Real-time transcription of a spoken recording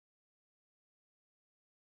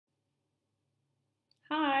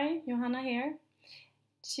Hi, Johanna here.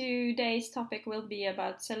 Today's topic will be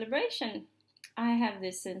about celebration. I have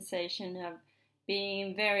this sensation of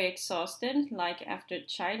being very exhausted, like after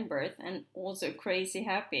childbirth, and also crazy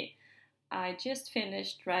happy. I just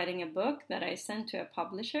finished writing a book that I sent to a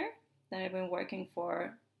publisher that I've been working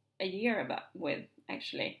for a year about with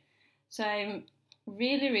actually. So I'm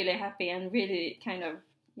really happy and really kind of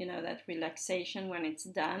that relaxation when it's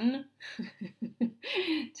done.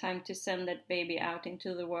 Time to send that baby out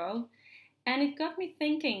into the world. And it got me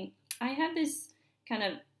thinking. I have this kind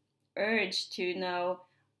of urge to know,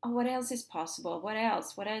 oh, what else is possible? What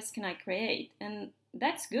else? What else can I create? And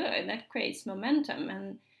that's good. That creates momentum.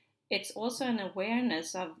 And it's also an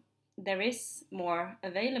awareness of there is more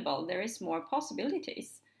available, there is more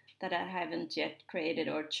possibilities that I haven't yet created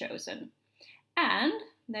or chosen. And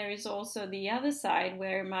there is also the other side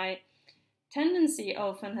where my tendency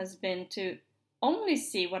often has been to only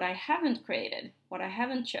see what I haven't created, what I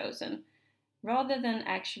haven't chosen, rather than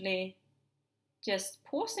actually just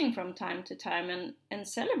pausing from time to time and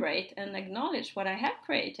celebrate and acknowledge what I have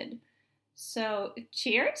created. So,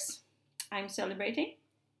 cheers! I'm celebrating.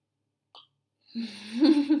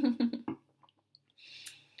 And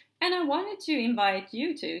I wanted to invite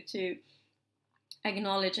you to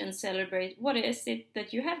acknowledge and celebrate what is it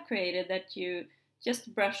that you have created that you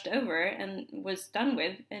just brushed over and was done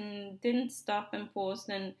with and didn't stop and pause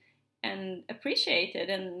and appreciate it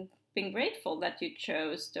and being grateful that you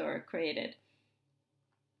chose or created.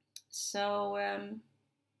 So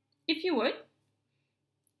if you would,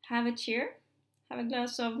 have a cheer, have a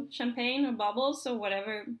glass of champagne or bubbles or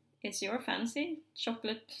whatever is your fancy,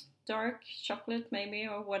 chocolate, dark chocolate maybe,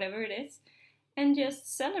 or whatever it is, and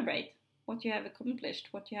just celebrate what you have accomplished,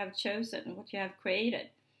 what you have chosen, what you have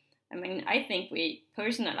created. I mean, I think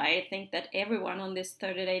I think that everyone on this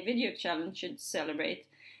 30-day video challenge should celebrate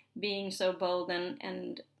being so bold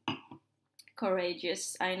and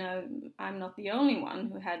courageous. I know I'm not the only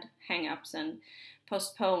one who had hang-ups and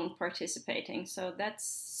postponed participating, so that's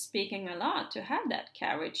speaking a lot to have that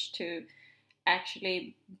courage to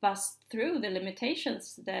actually bust through the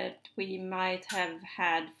limitations that we might have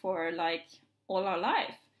had for like all our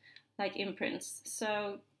life, like imprints.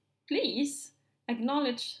 So please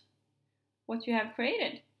acknowledge what you have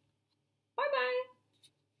created.